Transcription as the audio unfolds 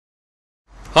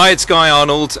Hi, it's Guy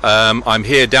Arnold. I'm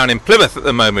here down in Plymouth at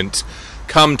the moment.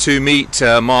 Come to meet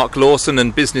Mark Lawson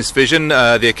and Business Vision,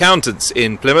 the accountants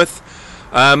in Plymouth.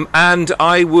 And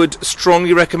I would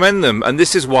strongly recommend them, and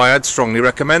this is why I'd strongly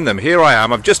recommend them. Here I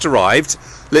am, I've just arrived.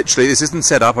 Literally, this isn't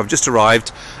set up, I've just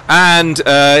arrived. And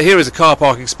here is a car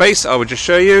parking space. I would just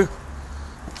show you.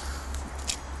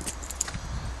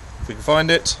 If we can find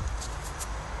it.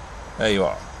 There you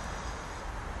are.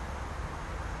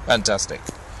 Fantastic.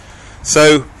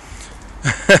 So,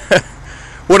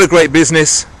 what a great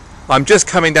business. I'm just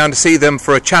coming down to see them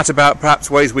for a chat about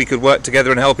perhaps ways we could work together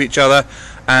and help each other,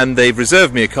 and they've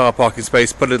reserved me a car parking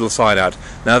space, put a little sign out.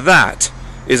 Now that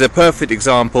is a perfect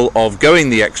example of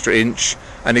going the extra inch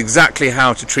and exactly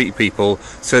how to treat people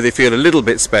so they feel a little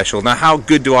bit special. Now, how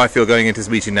good do I feel going into this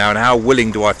meeting now, and how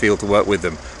willing do I feel to work with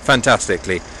them?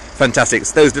 Fantastically. Fantastic.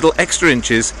 It's those little extra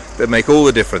inches that make all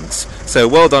the difference. So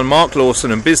well done, Mark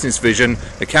Lawson and Business Vision,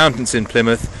 accountants in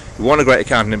Plymouth. If you want a great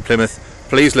accountant in Plymouth,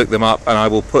 please look them up, and I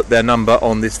will put their number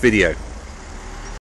on this video.